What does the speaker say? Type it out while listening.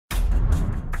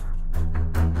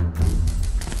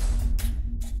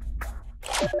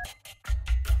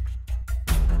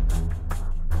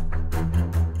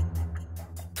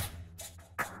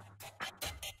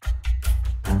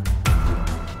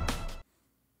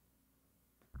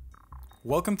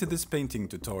Welcome to this painting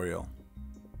tutorial.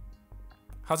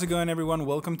 How's it going, everyone?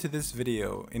 Welcome to this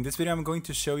video. In this video I'm going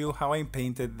to show you how I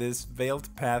painted this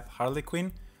Veiled Path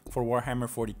Harlequin for Warhammer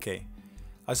 40k.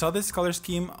 I saw this color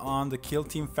scheme on the Kill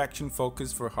Team faction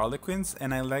focus for Harlequins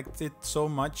and I liked it so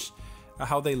much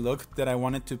how they looked that I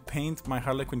wanted to paint my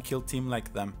Harlequin kill team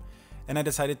like them. And I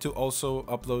decided to also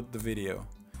upload the video.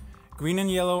 Green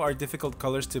and yellow are difficult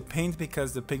colors to paint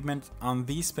because the pigment on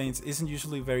these paints isn't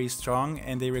usually very strong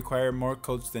and they require more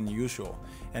coats than usual.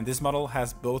 And this model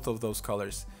has both of those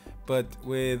colors. But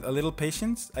with a little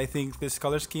patience, I think this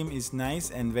color scheme is nice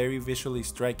and very visually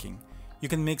striking. You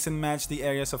can mix and match the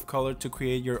areas of color to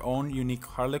create your own unique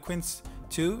Harlequins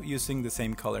too, using the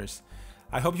same colors.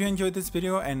 I hope you enjoyed this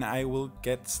video and I will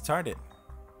get started.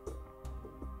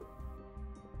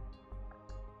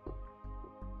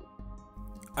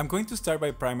 I'm going to start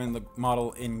by priming the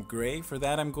model in gray. For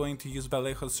that I'm going to use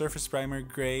Vallejo's Surface Primer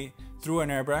Gray through an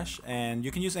airbrush, and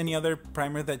you can use any other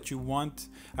primer that you want.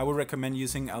 I would recommend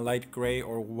using a light gray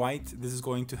or white. This is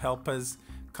going to help us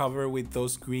cover with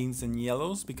those greens and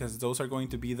yellows because those are going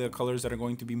to be the colors that are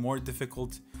going to be more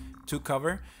difficult to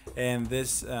cover, and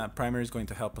this primer is going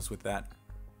to help us with that.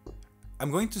 I'm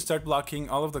going to start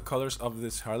blocking all of the colors of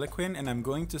this Harlequin, and I'm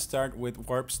going to start with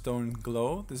Warpstone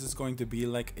Glow. This is going to be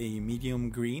like a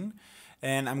medium green,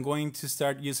 and I'm going to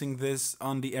start using this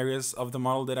on the areas of the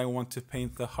model that I want to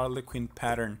paint the Harlequin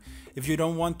pattern. If you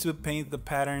don't want to paint the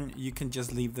pattern, you can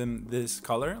just leave them this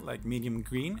color, like medium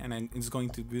green, and it's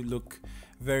going to look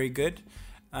very good.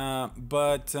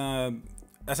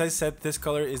 As I said, this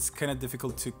color is kind of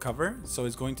difficult to cover, so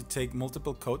it's going to take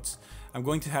multiple coats. I'm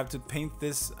going to have to paint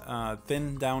this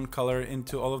thin down color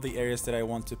into all of the areas that I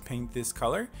want to paint this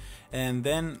color, and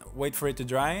then wait for it to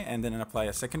dry, and then apply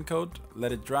a second coat,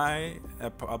 let it dry,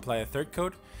 apply a third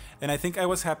coat, and I think I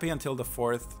was happy until the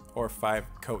fourth or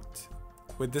fifth coat.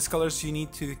 With this colors you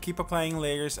need to keep applying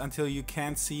layers until you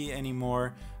can't see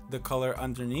anymore the color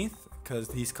underneath, because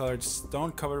these colors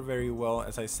don't cover very well,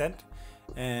 as I said.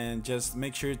 And just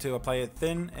make sure to apply it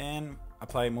thin and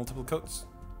apply multiple coats.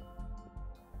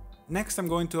 Next I'm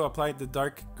going to apply the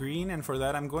dark green, and for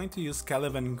that I'm going to use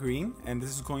Caliban Green, and this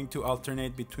is going to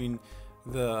alternate between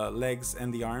the legs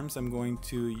and the arms. I'm going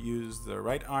to use the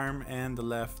right arm and the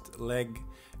left leg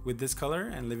with this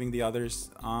color and leaving the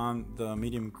others on the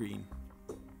medium green.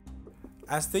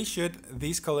 As they should,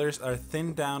 these colors are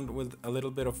thinned down with a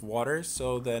little bit of water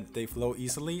so that they flow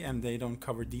easily and they don't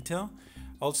cover detail.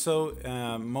 Also,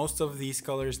 most of these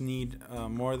colors need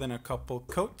more than a couple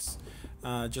coats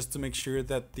just to make sure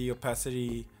that the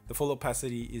full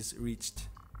opacity is reached.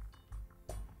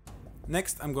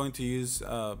 Next, I'm going to use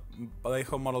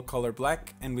Vallejo Model Color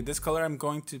Black, and with this color I'm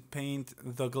going to paint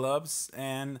the gloves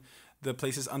and the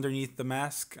places underneath the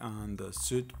mask, on the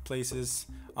suit places,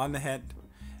 on the head.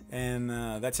 And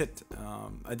that's it.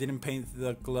 I didn't paint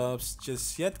the gloves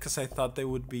just yet because I thought they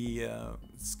would be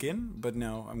skin, but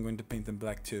no, I'm going to paint them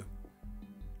black too.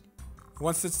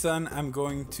 Once it's done, I'm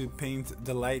going to paint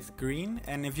the light green,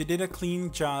 and if you did a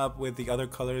clean job with the other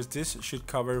colors, this should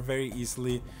cover very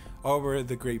easily over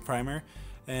the gray primer.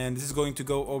 And this is going to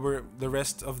go over the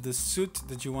rest of the suit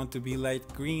that you want to be light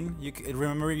green.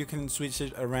 Remember, you can switch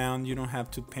it around. You don't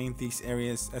have to paint these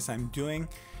areas as I'm doing.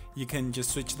 You can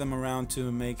just switch them around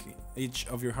to make each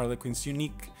of your Harlequins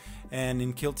unique, and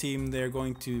in Kill Team they're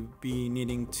going to be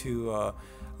needing to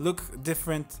look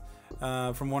different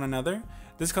from one another.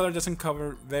 This color doesn't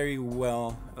cover very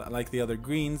well like the other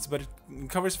greens, but it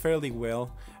covers fairly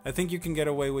well. I think you can get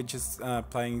away with just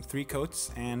applying 3 coats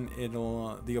and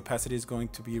the opacity is going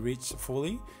to be reached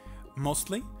fully,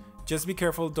 mostly. Just be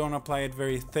careful, don't apply it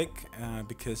very thick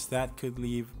because that could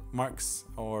leave marks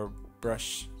or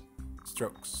brush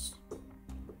strokes.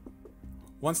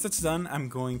 Once that's done, I'm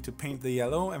going to paint the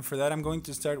yellow, and for that I'm going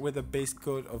to start with a base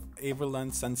coat of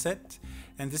Averland Sunset,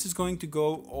 and this is going to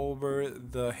go over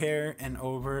the hair and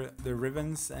over the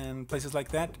ribbons and places like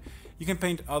that. You can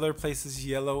paint other places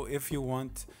yellow if you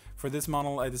want. For this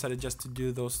model I decided just to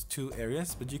do those 2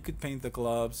 areas, but you could paint the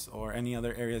gloves or any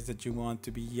other areas that you want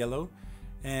to be yellow.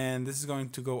 And this is going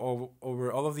to go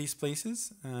over all of these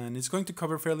places, and it's going to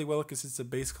cover fairly well because it's a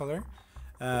base color.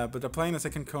 But applying a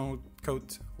second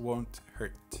coat won't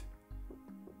hurt.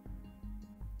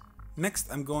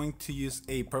 Next, I'm going to use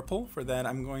a purple. For that,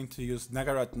 I'm going to use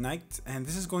Nagaroth Night, and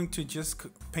this is going to just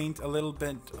paint a little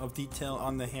bit of detail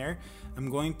on the hair.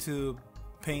 I'm going to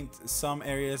paint some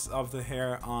areas of the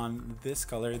hair on this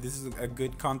color. This is a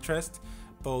good contrast,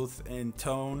 both in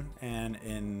tone and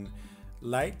in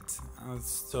light,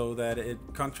 so that it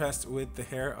contrasts with the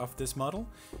hair of this model.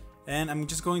 And I'm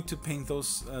just going to paint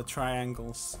those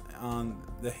triangles on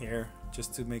the hair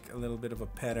just to make a little bit of a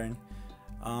pattern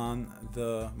on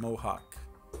the mohawk.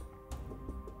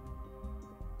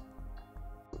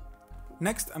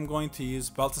 Next, I'm going to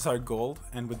use Balthazar Gold,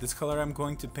 and with this color I'm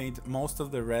going to paint most of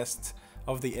the rest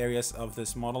of the areas of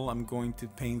this model. I'm going to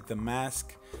paint the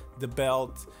mask, the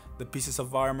belt, the pieces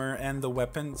of armor, and the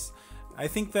weapons. I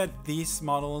think that these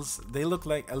models, they look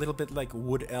like a little bit like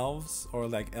wood elves, or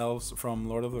like elves from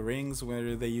Lord of the Rings,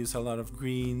 where they use a lot of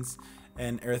greens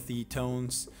and earthy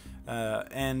tones,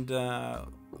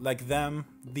 like them,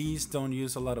 these don't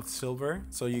use a lot of silver,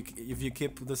 so if you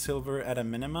keep the silver at a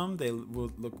minimum, they will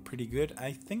look pretty good,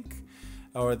 I think,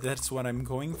 or that's what I'm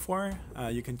going for.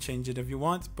 You can change it if you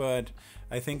want, but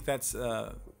I think that's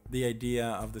the idea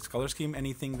of this color scheme.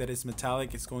 Anything that is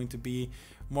metallic is going to be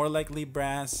more likely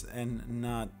brass and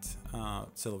not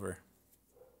silver.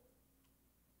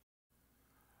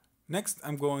 Next,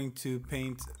 I'm going to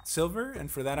paint silver,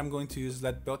 and for that I'm going to use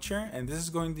Leadbelcher, and this is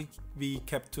going to be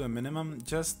kept to a minimum,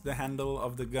 just the handle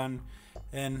of the gun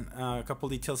and a couple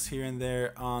details here and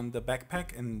there on the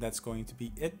backpack, and that's going to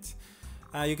be it.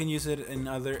 You can use it in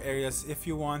other areas if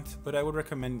you want, but I would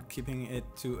recommend keeping it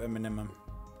to a minimum.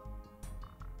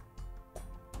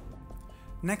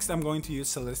 Next, I'm going to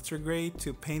use Celestra Grey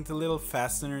to paint the little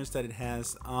fasteners that it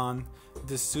has on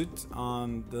the suit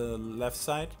on the left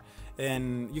side.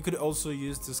 And you could also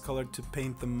use this color to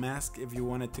paint the mask if you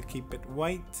wanted to keep it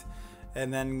white,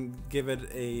 and then give it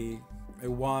a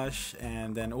wash,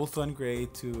 and then Ogryn Grey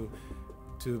to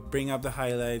bring up the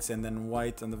highlights, and then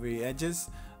white on the very edges.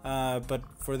 But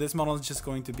for this model, it's just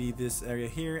going to be this area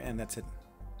here, and that's it.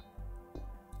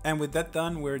 And with that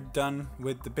done, we're done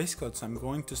with the base coat, so I'm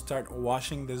going to start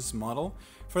washing this model.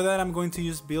 For that, I'm going to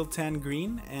use Veiled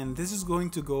Green, and this is going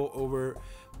to go over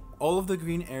all of the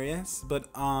green areas, but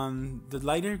on the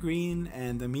lighter green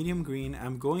and the medium green,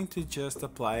 I'm going to just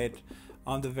apply it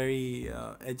on the very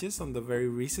edges, on the very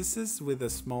recesses with a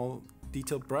small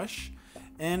detail brush,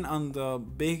 and on the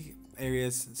big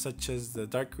areas such as the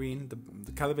dark green,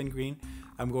 the Caliban Green,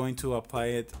 I'm going to apply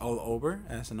it all over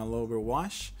as an all over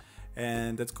wash.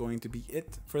 And that's going to be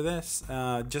it for this.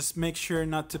 Just make sure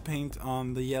not to paint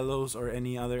on the yellows or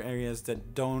any other areas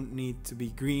that don't need to be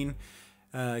green,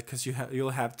 because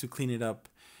you'll have to clean it up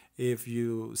if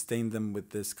you stain them with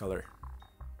this color.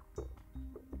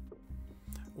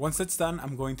 Once that's done,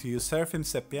 I'm going to use Seraphim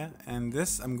Sepia, and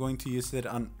this I'm going to use it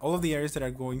on all of the areas that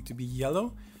are going to be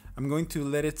yellow. I'm going to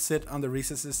let it sit on the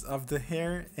recesses of the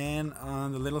hair and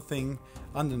on the little thing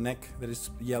on the neck that is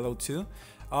yellow too.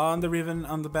 On the ribbon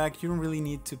on the back, you don't really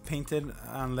need to paint it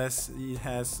unless it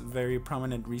has very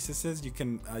prominent recesses. You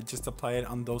can just apply it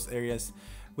on those areas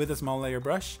with a small layer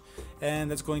brush, and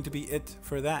that's going to be it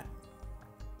for that.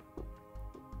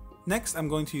 Next, I'm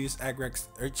going to use Agrax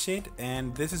Earthshade,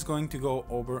 and this is going to go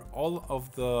over all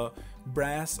of the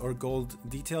brass or gold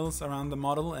details around the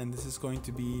model, and this is going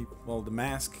to be, well, the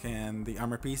mask and the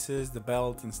armor pieces, the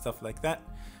belt and stuff like that.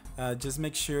 Just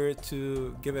make sure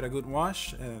to give it a good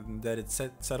wash and that it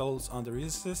settles on the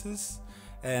recesses,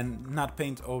 and not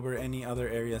paint over any other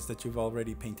areas that you've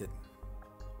already painted.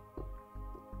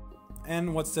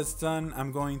 And once that's done,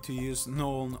 I'm going to use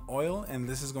Nuln Oil, and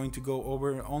this is going to go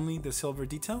over only the silver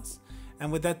details.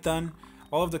 And with that done,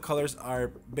 all of the colors are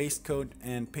base coat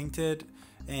and painted,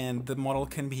 and the model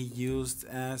can be used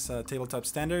as a tabletop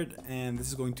standard, and this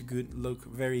is going to look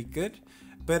very good.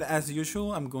 But as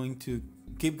usual, I'm going to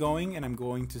keep going, and I'm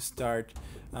going to start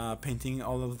painting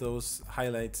all of those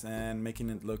highlights and making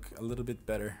it look a little bit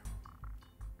better.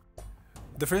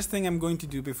 The first thing I'm going to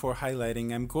do before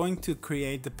highlighting, I'm going to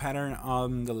create the pattern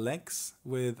on the legs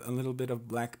with a little bit of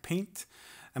black paint.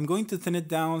 I'm going to thin it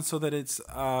down so that it's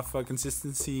of a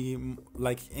consistency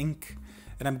like ink,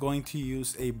 and I'm going to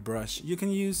use a brush. You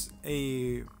can use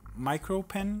a micro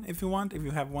pen if you want, if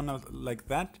you have one like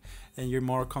that and you're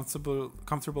more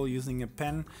comfortable using a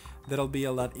pen. That'll be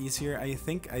a lot easier. I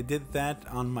think I did that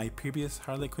on my previous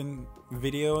Harlequin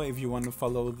video if you want to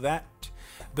follow that,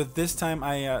 but this time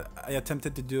I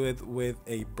attempted to do it with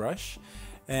a brush,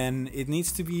 and it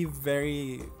needs to be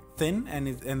very thin,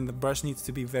 and the brush needs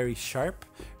to be very sharp.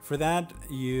 For that,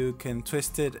 you can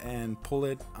twist it and pull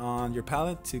it on your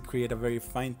palette to create a very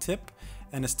fine tip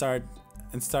and start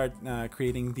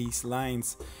creating these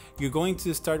lines. You're going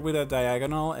to start with a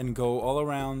diagonal and go all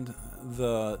around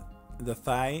the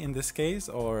thigh in this case,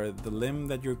 or the limb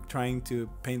that you're trying to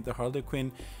paint the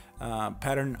Harlequin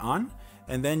pattern on,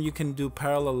 and then you can do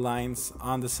parallel lines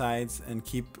on the sides and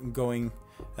keep going,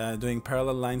 doing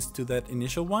parallel lines to that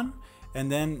initial one,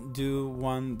 and then do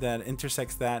one that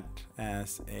intersects that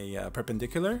as a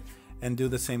perpendicular, and do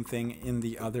the same thing in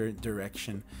the other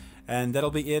direction. And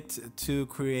that'll be it to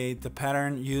create the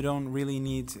pattern. You don't really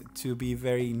need to be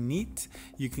very neat.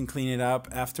 You can clean it up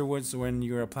afterwards when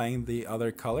you're applying the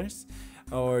other colors,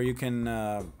 or you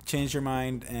can change your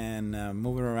mind and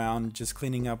move it around, just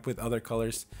cleaning up with other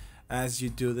colors as you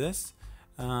do this.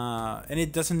 And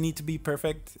it doesn't need to be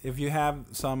perfect. If you have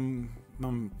some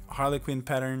Harlequin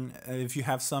pattern, if you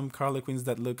have some Harlequins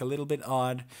that look a little bit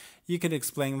odd, you could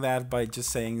explain that by just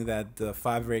saying that the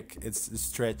fabric is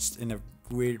stretched in a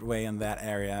weird way in that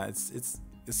area. It's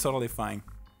totally fine.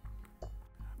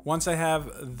 Once I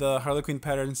have the Harlequin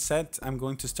pattern set, I'm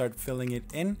going to start filling it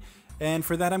in. And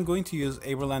for that, I'm going to use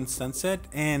Averland Sunset,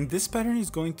 and this pattern is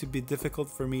going to be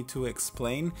difficult for me to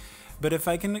explain. But if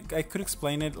I could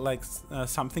explain it like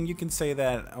something. You can say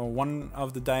that one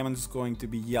of the diamonds is going to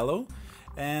be yellow,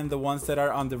 and the ones that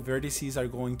are on the vertices are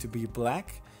going to be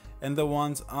black, and the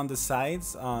ones on the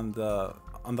sides, on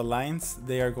the lines,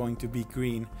 they are going to be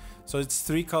green. So it's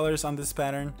 3 colors on this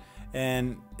pattern.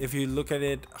 And if you look at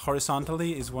it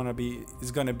horizontally, it's gonna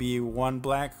be 1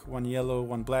 black, 1 yellow,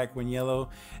 1 black, 1 yellow,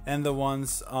 and the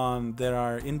ones that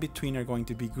are in between are going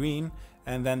to be green.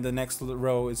 And then the next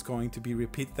row is going to be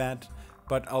repeat that,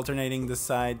 but alternating the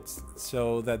sides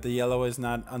so that the yellow is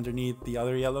not underneath the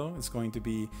other yellow. It's going to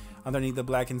be underneath the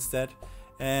black instead.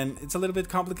 And it's a little bit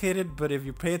complicated, but if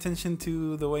you pay attention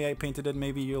to the way I painted it,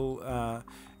 maybe you'll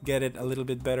get it a little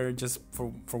bit better just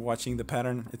for watching the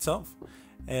pattern itself.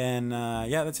 And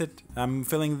yeah, that's it. I'm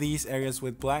filling these areas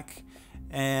with black,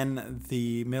 and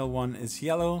the middle one is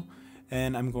yellow,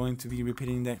 and I'm going to be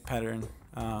repeating that pattern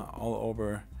all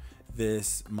over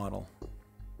this model.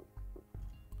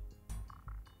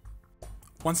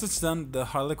 Once it's done, the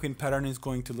Harlequin pattern is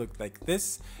going to look like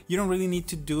this. You don't really need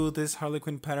to do this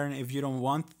Harlequin pattern if you don't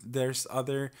want. There's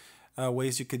other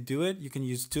ways you could do it. You can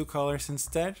use 2 colors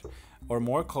instead, or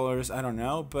more colors, I don't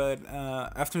know. But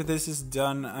after this is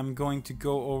done, I'm going to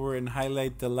go over and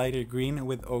highlight the lighter green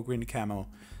with Ogryn Camo.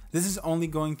 This is only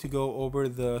going to go over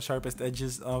the sharpest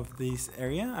edges of this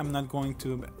area. I'm not going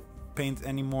to paint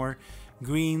any more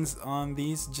greens on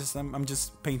these. I'm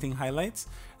just painting highlights,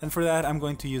 and for that I'm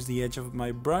going to use the edge of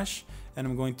my brush, and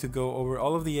I'm going to go over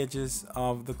all of the edges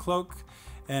of the cloak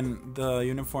and the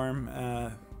uniform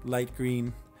light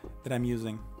green that I'm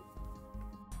using.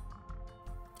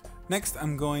 Next,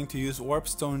 I'm going to use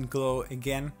Warpstone Glow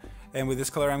again, and with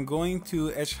this color I'm going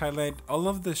to edge highlight all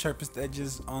of the sharpest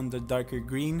edges on the darker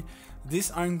green.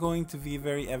 These aren't going to be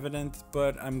very evident,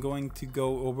 but I'm going to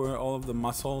go over all of the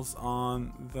muscles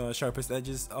on the sharpest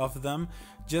edges of them,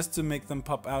 just to make them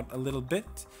pop out a little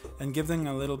bit and give them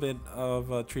a little bit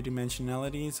of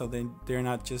three-dimensionality, so they're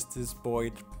not just this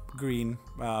void green,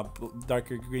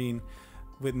 darker green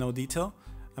with no detail.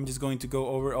 I'm just going to go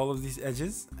over all of these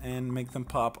edges and make them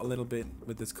pop a little bit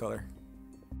with this color.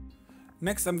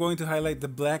 Next, I'm going to highlight the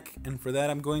black, and for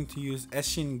that I'm going to use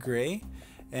Eshin Grey.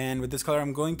 And with this color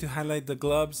I'm going to highlight the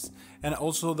gloves and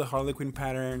also the Harlequin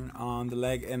pattern on the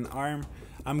leg and arm.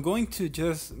 I'm going to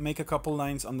just make a couple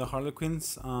lines on the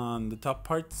Harlequins on the top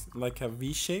parts, like a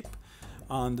V shape,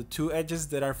 on the 2 edges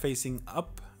that are facing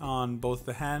up on both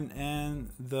the hand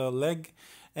and the leg,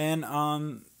 and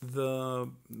on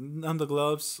the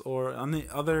gloves, or on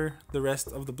the rest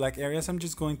of the black areas. I'm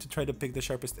just going to try to pick the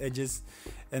sharpest edges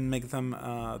and make them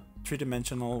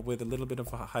 3-dimensional with a little bit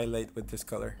of a highlight with this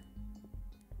color.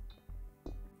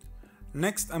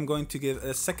 Next, I'm going to give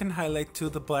a second highlight to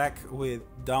the black with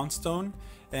Dawnstone,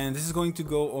 and this is going to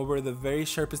go over the very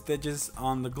sharpest edges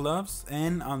on the gloves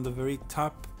and on the very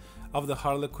top of the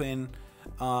Harlequin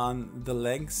on the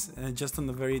legs, and just on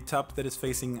the very top that is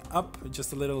facing up,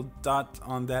 just a little dot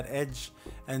on that edge,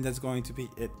 and that's going to be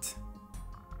it.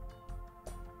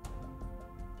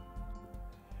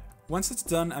 Once it's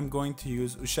done, I'm going to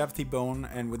use Ushabti Bone,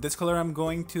 and with this color I'm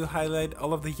going to highlight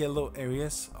all of the yellow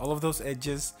areas, all of those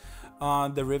edges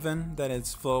on the ribbon that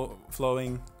is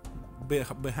flowing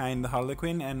behind the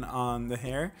Harlequin, and on the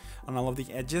hair, on all of the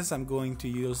edges. I'm going to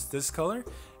use this color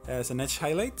as an edge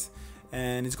highlight,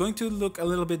 and it's going to look a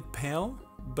little bit pale,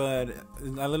 but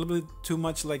a little bit too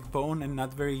much like bone and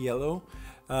not very yellow.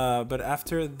 But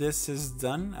after this is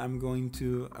done, I'm going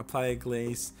to apply a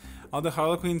glaze. On the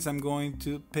Harlequins, I'm going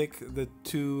to pick the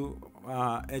 2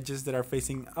 edges that are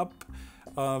facing up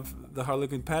of the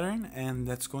Harlequin pattern, and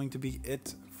that's going to be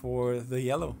it for the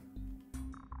yellow.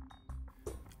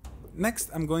 Next,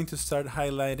 I'm going to start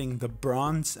highlighting the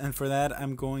bronze, and for that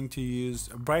I'm going to use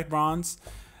Bright Bronze.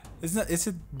 Is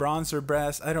it bronze or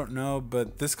brass? I don't know,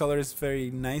 but this color is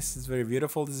very nice. It's very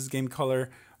beautiful. This is game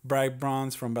color Bright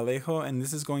Bronze from Vallejo, and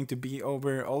this is going to be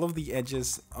over all of the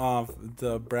edges of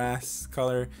the brass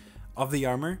color of the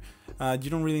armor. You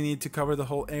don't really need to cover the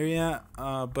whole area,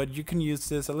 but you can use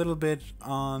this a little bit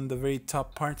on the very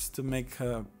top parts to make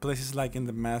places like in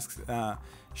the masks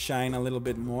shine a little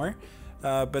bit more.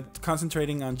 But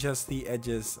concentrating on just the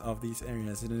edges of these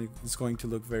areas, it's going to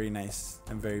look very nice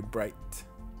and very bright.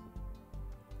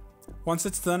 Once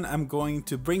it's done, I'm going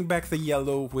to bring back the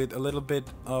yellow with a little bit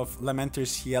of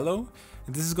Lamenters Yellow.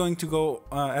 And this is going to go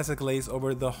as a glaze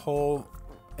over the whole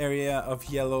area of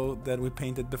yellow that we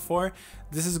painted before.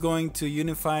 This is going to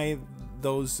unify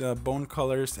those bone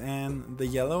colors and the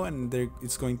yellow, and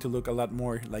it's going to look a lot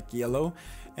more like yellow,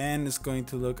 and it's going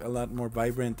to look a lot more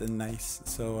vibrant and nice.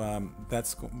 So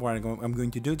that's what I'm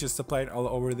going to do, just apply it all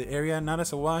over the area, not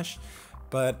as a wash,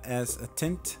 but as a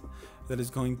tint that is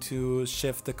going to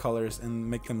shift the colors and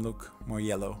make them look more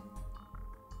yellow.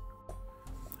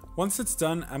 Once it's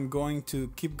done, I'm going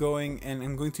to keep going, and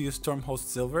I'm going to use Stormhost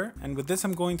Silver, and with this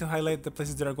I'm going to highlight the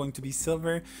places that are going to be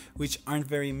silver, which aren't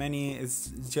very many. It's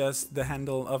just the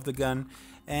handle of the gun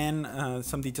and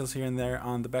some details here and there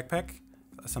on the backpack,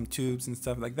 some tubes and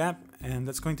stuff like that, and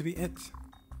that's going to be it.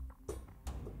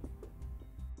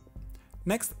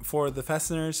 Next, for the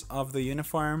fasteners of the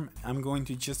uniform, I'm going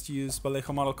to just use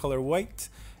Vallejo model color white,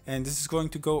 and this is going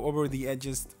to go over the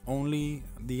edges, only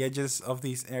the edges of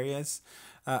these areas.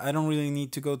 I don't really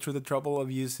need to go through the trouble of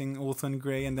using Ogryn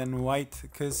Gray and then white,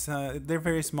 because they're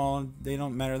very small, they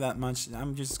don't matter that much.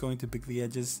 I'm just going to pick the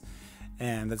edges,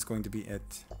 and that's going to be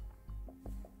it.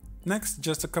 Next,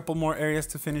 just a couple more areas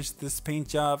to finish this paint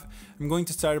job. I'm going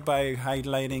to start by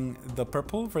highlighting the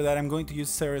purple. For that, I'm going to use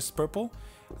Xereous Purple.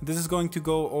 This is going to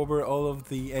go over all of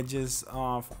the edges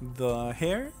of the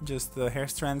hair, just the hair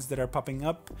strands that are popping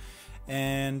up,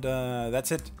 and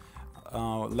that's it.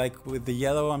 Like with the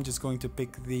yellow, I'm just going to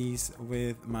pick these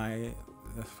with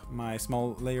my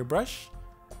small layer brush,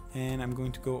 and I'm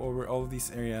going to go over all of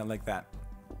these areas like that.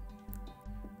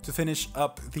 To finish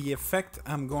up the effect,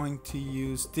 I'm going to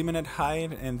use Demonette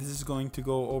Hide, and this is going to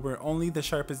go over only the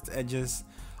sharpest edges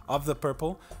of the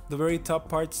purple, the very top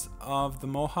parts of the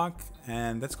mohawk,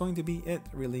 and that's going to be it,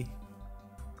 really.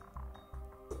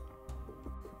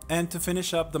 And to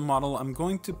finish up the model, I'm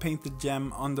going to paint the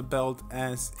gem on the belt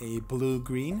as a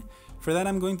blue-green. For that,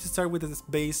 I'm going to start with this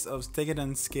base of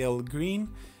Steagadon Scale green,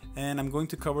 and I'm going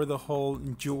to cover the whole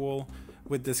jewel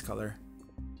with this color.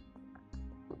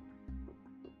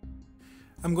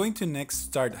 I'm going to next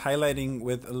start highlighting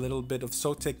with a little bit of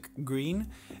Sotek Green,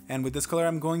 and with this color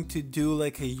I'm going to do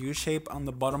like a U shape on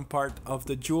the bottom part of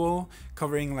the jewel,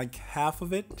 covering like half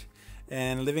of it,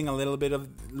 and leaving a little bit of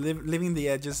leaving the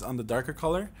edges on the darker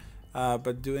color,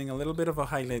 but doing a little bit of a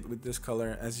highlight with this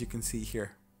color, as you can see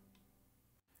here.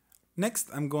 Next,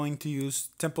 I'm going to use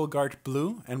Temple Guard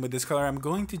Blue, and with this color I'm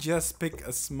going to just pick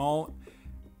a small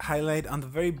highlight on the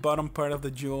very bottom part of the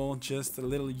jewel, just a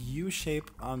little U shape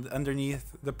on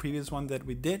underneath the previous one that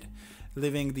we did,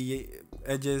 leaving the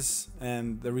edges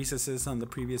and the recesses on the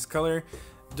previous color.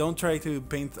 Don't try to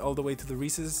paint all the way to the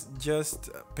recess, just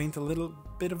paint a little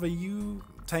bit of a U,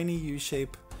 tiny U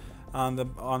shape on the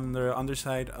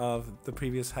underside of the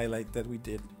previous highlight that we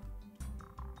did.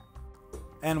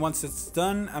 And once it's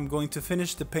done, I'm going to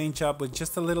finish the paint job with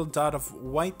just a little dot of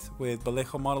white with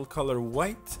Vallejo model color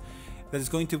white. That is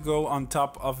going to go on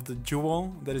top of the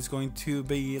jewel, that is going to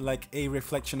be like a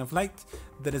reflection of light,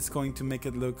 that is going to make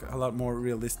it look a lot more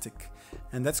realistic.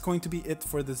 And that's going to be it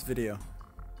for this video.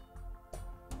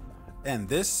 And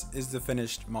this is the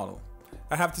finished model.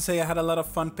 I have to say I had a lot of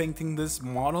fun painting this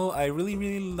model. I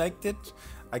really liked it.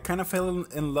 I kind of fell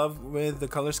in love with the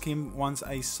color scheme once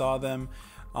I saw them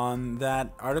on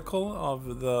that article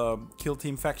of the Kill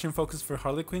Team faction focus for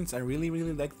Harlequins. I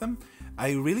really liked them.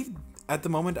 At the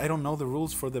moment, I don't know the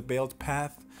rules for the Veiled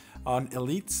Path on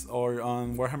Elites or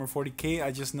on Warhammer 40k.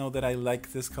 I just know that I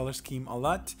like this color scheme a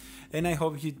lot, and I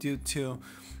hope you do too.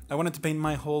 I wanted to paint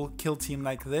my whole kill team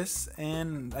like this,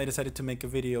 and I decided to make a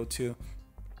video too.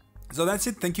 So that's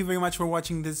it. Thank you very much for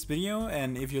watching this video,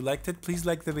 and if you liked it, please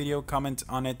like the video, comment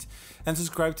on it, and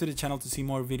subscribe to the channel to see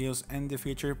more videos in the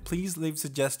future. Please leave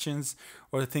suggestions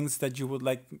or things that you would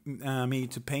like me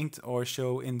to paint or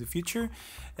show in the future.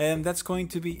 And that's going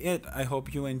to be it. I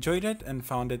hope you enjoyed it and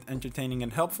found it entertaining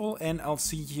and helpful, and I'll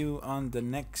see you on the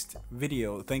next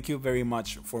video. Thank you very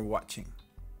much for watching.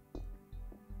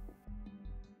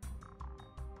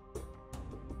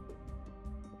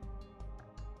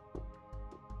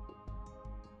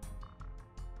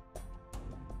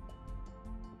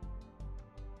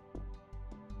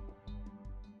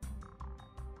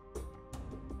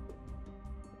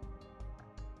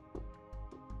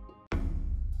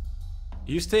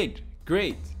 You stayed.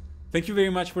 Great. Thank you very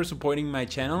much for supporting my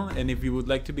channel, and if you would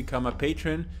like to become a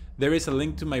patron, there is a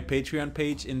link to my Patreon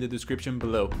page in the description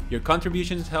below. Your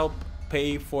contributions help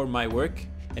pay for my work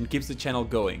and keeps the channel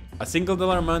going. A single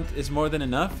 $1 a month is more than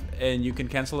enough, and you can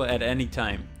cancel at any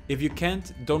time. If you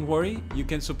can't, don't worry, you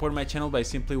can support my channel by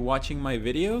simply watching my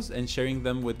videos and sharing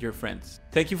them with your friends.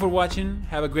 Thank you for watching,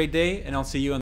 have a great day, and I'll see you on